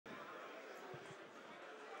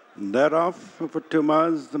And that off for 2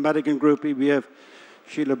 miles, the Madigan Group EBF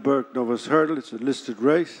Sheila Bourke Novice Hurdle. It's a listed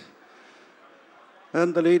race.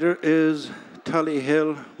 And the leader is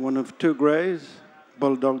Tullyhill, one of 2 greys.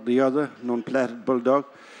 Bulldog the other, non-platted Bulldog.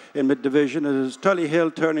 In mid-division, it is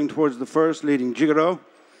Tullyhill turning towards the first, leading Gigaro.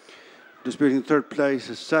 Disputing 3rd place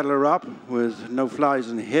is Saddler Up with No Flies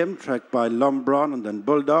in Him, tracked by Lombron and then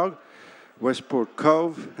Bulldog. Westport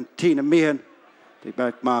Cove and Tina Meehan, the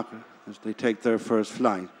back marker as they take their first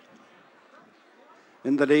flight.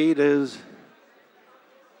 In the lead is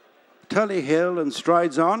Tullyhill and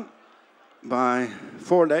strides on by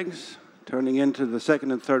 4 lengths, turning into the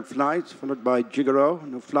 2nd and 3rd flights, followed by Gigaro,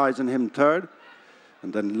 No Flies in Him 3rd,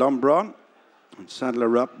 and then Lombron and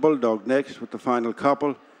Saddler Up. Bulldog next with the final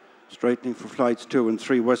couple, straightening for flights 2 and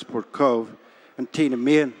 3, Westport Cove and Tina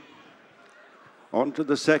Meehan. On to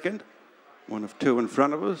the 2nd, one of 2 in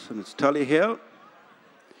front of us, and it's Tullyhill,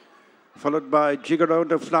 followed by Gigaro,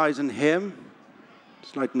 No Flies in Him.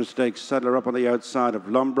 Slight mistake, Saddler Up on the outside of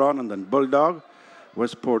Lombron, and then Bulldog,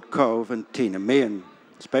 Westport Cove and Tina Meehan.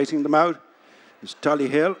 Spacing them out is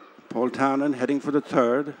Tullyhill, Paul Townend heading for the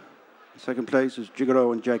 3rd. 2nd place is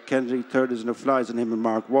Gigaro and Jack Kennedy. 3rd is No Flies in Him and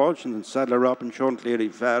Mark Walsh, and then Saddler Up and Sean Cleary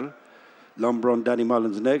fell. Lombron, Danny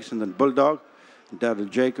Mullins next, and then Bulldog, and Daryl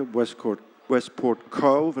Jacob, Westport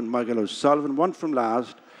Cove and Michael O'Sullivan, 1 from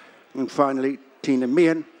last, and finally Tina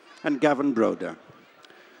Meehan and Gavin Broder.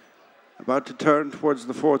 About to turn towards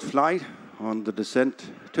the 4th flight on the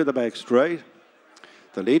descent to the back straight.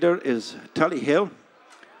 The leader is Tullyhill,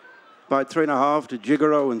 by 3.5 to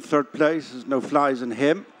Gigaro in 3rd place. There's No Flies in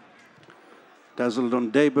Him. Dazzled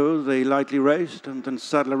on debut, they lightly raced, and then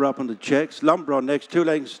Saddler Up on the checks. Lombron next, 2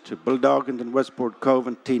 lengths to Bulldog, and then Westport Cove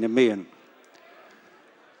and Tina Meehan.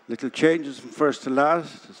 Little changes from first to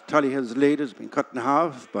last, as Tullihill's lead has been cut in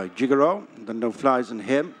half by Gigaro, and then No Flies in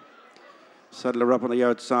Him. Saddler Up on the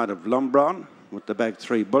outside of Lombron, with the back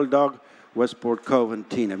 3, Bulldog, Westport Cove and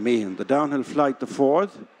Tina Meehan. The downhill flight, the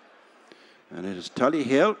 4th, and it is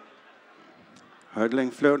Tullyhill,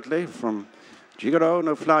 hurdling fluently from Gigaro,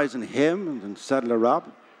 No Flies in Him, and then Saddler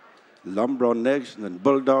Up. Lombron next, and then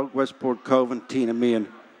Bulldog, Westport Cove and Tina Meehan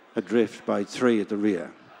adrift by 3 at the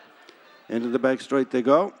rear. Into the back straight they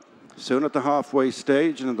go. Soon at the halfway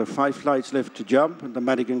stage, and the 5 flights left to jump, and the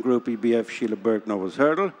Madigan Group EBF Sheila Bourke Novice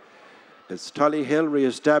Hurdle. It's Tullyhill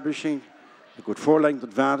re-establishing a good 4-length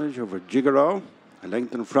advantage over Gigaro, a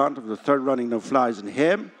length in front of the 3rd running No Flies in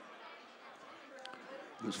Him.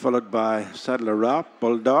 It was followed by Saddler Up,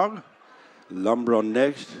 Bulldog, Lombron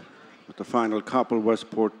next, with the final couple,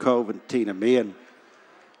 Westport Cove and Tina Meehan.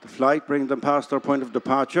 The flight brings them past their point of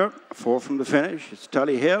departure, 4 from the finish. It's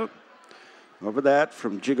Tullyhill. Over that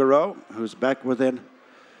from Gigaro, who's back within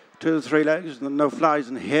 2 to 3 legs, and then No Flies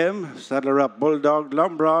in Him. Saddler Up, Bulldog,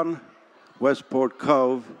 Lombron, Westport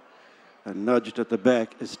Cove, and nudged at the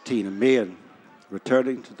back is Tina Meehan,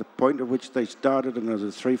 returning to the point at which they started, and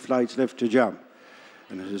there's 3 flights left to jump.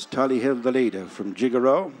 And it is Tullyhill the leader from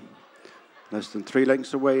Gigaro, less than 3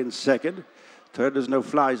 lengths away in 2nd. 3rd is No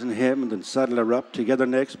Flies in Him, and then Saddler Up. Together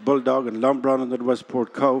next, Bulldog and Lombron, and then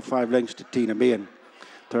Westport Cove, 5 lengths to Tina Meehan.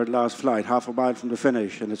 3rd last flight, half a mile from the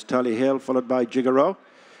finish, and it's Tullyhill, followed by Gigaro.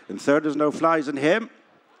 In 3rd is No Flies in Him.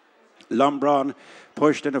 Lombron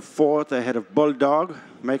pushed in a 4th ahead of Bulldog,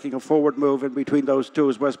 making a forward move in between those 2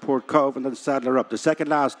 is Westport Cove and then Saddler Up. The 2nd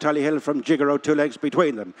last, Tullyhill from Gigaro, 2 legs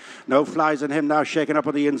between them. No Flies in Him now shaken up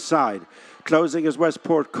on the inside. Closing is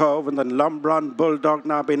Westport Cove, and then Lombron, Bulldog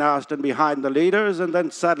now being asked and behind the leaders, and then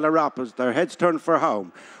Saddler Up as their heads turn for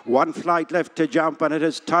home. 1 flight left to jump, and it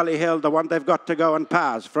is Tullyhill, the one they've got to go and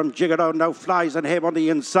pass. From Gigaro, No Flies in Him on the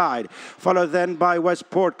inside. Followed then by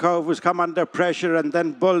Westport Cove, who's come under pressure, and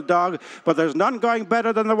then Bulldog. But there's none going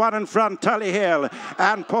better than the one in front, Tullyhill.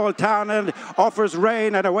 And Paul Townend offers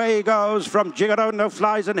rein, and away he goes from Gigaro, No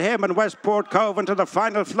Flies in Him, and Westport Cove into the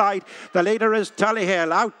final flight. The leader is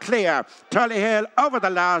Tullyhill, out clear. Tullyhill over the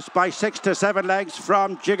last by 6 to 7 legs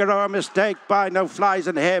from Gigaro, a mistake by No Flies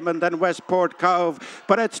in Him, and then Westport Cove.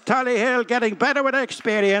 But it's Tullyhill getting better with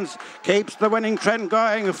experience, keeps the winning trend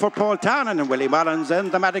going for Paul Townend and Willie Mullins in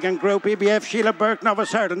the Madigan Group EBF Sheila Bourke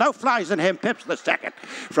Novice Hurdle. No Flies in Him, pips the 2nd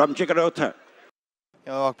from Gigaro 3rd.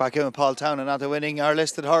 You walk back in with Paul Townend after winning our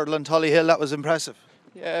listed hurdle on Tullyhill. That was impressive.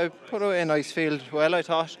 Yeah, put away a nice field well, I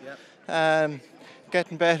thought. Yeah.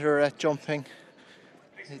 Getting better at jumping.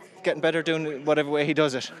 Getting better doing whatever way he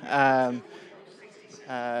does it. He has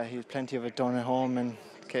plenty of it done at home, and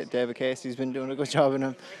David Casey's been doing a good job in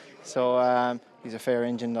him. So he's a fair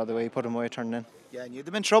engine the way he put him away turning in. Yeah, and you'd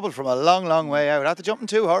have been in trouble from a long, long way out. After jumping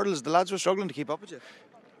 2 hurdles, the lads were struggling to keep up with you.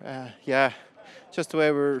 Yeah, just the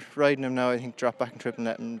way we're riding him now, I think drop back and trip and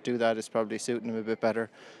let him do that is probably suiting him a bit better.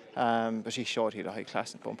 But he showed he had a high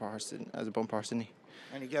class in bumper horse as a bumper horse, didn't he?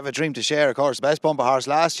 And he gave a dream to share, of course. Best bumper horse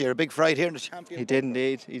last year, a big fright here in the champion. He did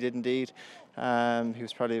indeed. He did indeed. He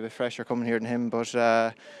was probably a bit fresher coming here than him, but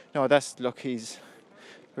no,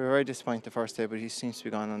 we were very disappointed the first day, but he seems to be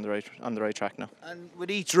going on the right track now. And with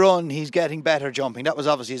each run, he's getting better jumping. That was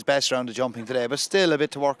obviously his best round of jumping today, but still a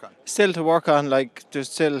bit to work on. Still to work on. Like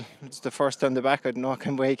it's the first down the back. I don't know what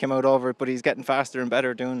way he came out over it, but he's getting faster and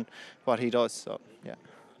better doing what he does. So yeah.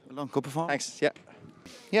 Well done, good performance. Thanks. Yeah.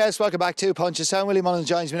 Yes, welcome back to Punchestown. Willie Mullins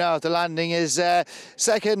joins me now at the landing. His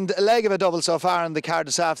second leg of a double so far in the card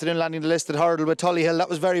this afternoon, landing the listed hurdle with Tullyhill. That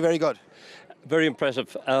was very, very good. Very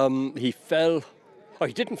impressive. He fell. Oh,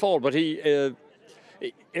 he didn't fall, but he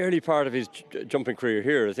early part of his jumping career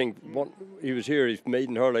here, I think he was here, his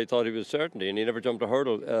maiden hurdle, I thought he was certainty, and he never jumped a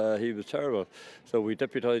hurdle. He was terrible. So we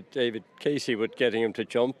deputised David Casey with getting him to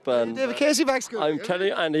jump. And David Casey back school. I'm telling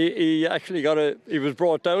you, and he actually he was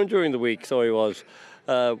brought down during the week, so he was.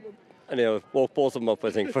 Anyhow, woke both of them up, I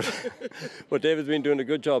think. But David's been doing a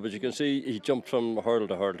good job. As you can see, he jumped from hurdle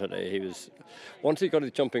to hurdle today. Once he got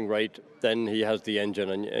his jumping right, then he has the engine,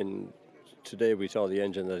 and today we saw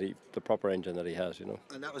the proper engine that he has, you know.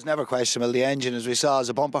 And that was never questionable. The engine, as we saw, as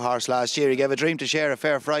a bumper horse last year, he gave a dream to share a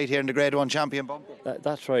fair fright here in the Grade 1 champion bumper.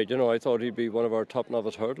 That's right. You know, I thought he'd be one of our top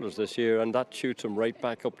novice hurdlers this year, and that shoots him right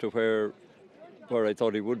back up to where I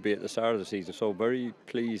thought he would be at the start of the season. So very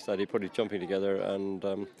pleased that he put his jumping together,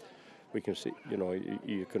 and we can see, you know,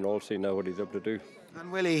 you can all see now what he's able to do.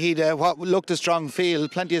 And Willie, he'd what looked a strong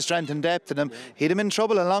field, plenty of strength and depth in him. He'd him in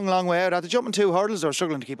trouble a long, long way out. After jumping 2 hurdles, they were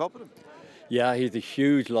struggling to keep up with him. Yeah, he's a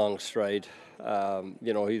huge long stride.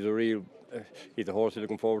 You know, he's a horse who's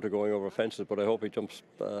looking forward to going over fences, but I hope he jumps,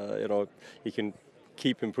 you know, he can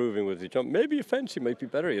keep improving with the jump. Maybe a fence he might be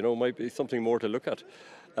better, you know, might be something more to look at.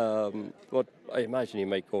 But I imagine he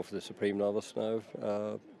might go for the Supreme Novice now.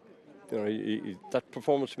 You know, that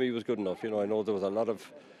performance to me was good enough. You know, I know there was a lot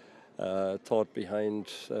of thought behind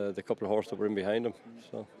the couple of horses that were in behind him.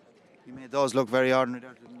 So he made those look very ordinary,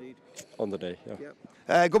 indeed. On the day, yeah.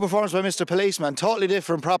 Yep. Good performance by Mr. Policeman. Totally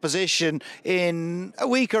different proposition in a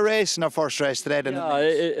weaker race in our first race today.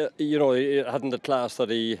 You know, it hadn't the class that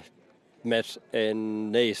he met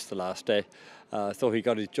in Naas the last day. So he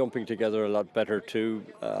got his jumping together a lot better too.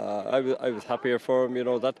 I was happier for him, you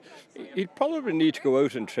know, that he'd probably need to go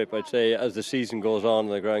out and trip, I'd say, as the season goes on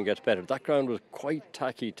and the ground gets better. That ground was quite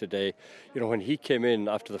tacky today. You know, when he came in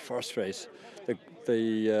after the first race,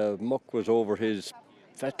 the muck was over his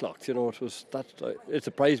fetlocks, you know, it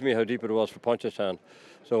surprised me how deep it was for Punchestown.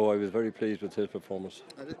 So I was very pleased with his performance.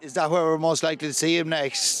 Is that where we're most likely to see him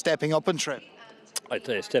next, stepping up and trip? I'd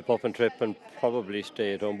say step up and trip and probably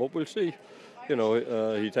stay at home, but we'll see. You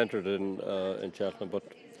know, he's entered in Cheltenham, but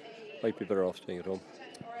might be better off staying at home.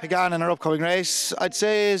 Pagan in her upcoming race, I'd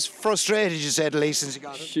say, is frustrated, you said, at least, since he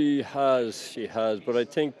got it. She has, but I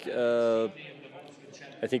think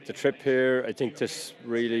the trip here, I think this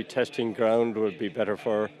really testing ground would be better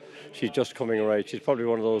for her. She's just coming right. She's probably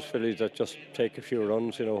one of those fillies that just take a few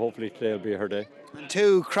runs, you know, hopefully today will be her day. And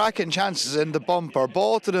 2 cracking chances in the bumper.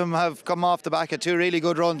 Both of them have come off the back of 2 really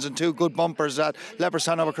good runs and 2 good bumpers at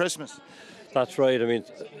Leopardstown over Christmas. That's right. I mean,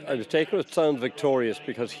 I was taking it sound victorious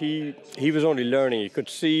because he was only learning. You could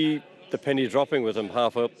see the penny dropping with him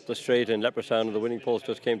half up the straight in Leopardstown, and the winning post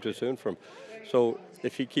just came too soon for him. So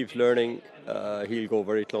if he keeps learning, he'll go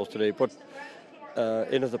very close today. But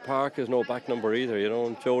in at the park is no back number either, you know,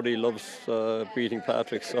 and Jody loves beating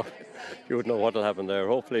Patrick, so you wouldn't know what will happen there.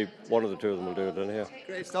 Hopefully one of the 2 of them will do it anyhow.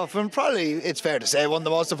 Great stuff, and probably it's fair to say one of the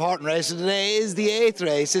most important races today is the 8th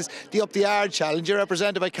race, is the Up the Yard Challenge. You're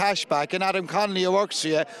represented by Cashback, and Adam Connolly, who works for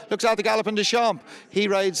you, looks after Galloping de Champs. He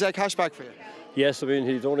rides Cashback for you. Yes, I mean,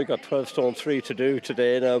 he's only got 12 stone 3 to do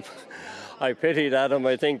today now. I pitied Adam.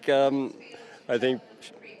 I think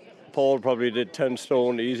Paul probably did 10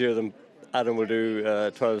 stone easier than Adam will do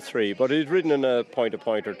 12-3, but he's ridden in a point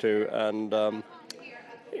or two, and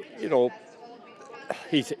you know,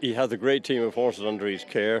 he has a great team of horses under his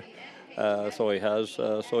care, so he has,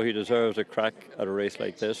 so he deserves a crack at a race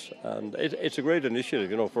like this, and it's a great initiative,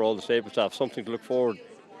 you know, for all the stable staff, something to look forward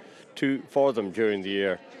to for them during the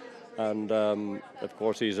year, and of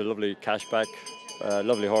course he's a lovely Cashback,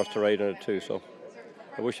 lovely horse to ride on it too, so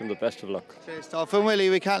I wish him the best of luck. Great stuff. And Willie,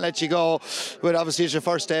 we can't let you go with, obviously it's your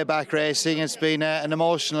first day back racing. It's been an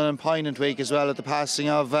emotional and poignant week as well at the passing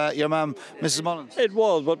of your mum, Mrs. Mullins. It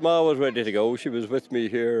was, but Ma was ready to go. She was with me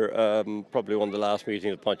here, probably one of the last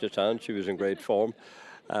meetings at Punchestown. She was in great form,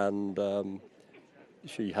 and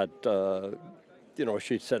she had, you know,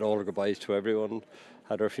 she'd said all her goodbyes to everyone,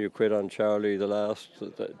 had her few quid on Charlie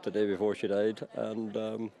the day before she died,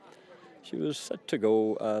 and she was set to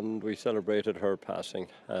go, and we celebrated her passing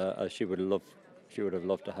as she would have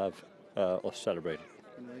loved to have us celebrated.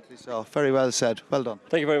 So, very well said. Well done.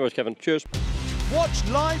 Thank you very much, Kevin. Cheers. Watch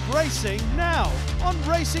live racing now on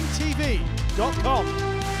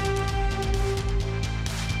racingtv.com.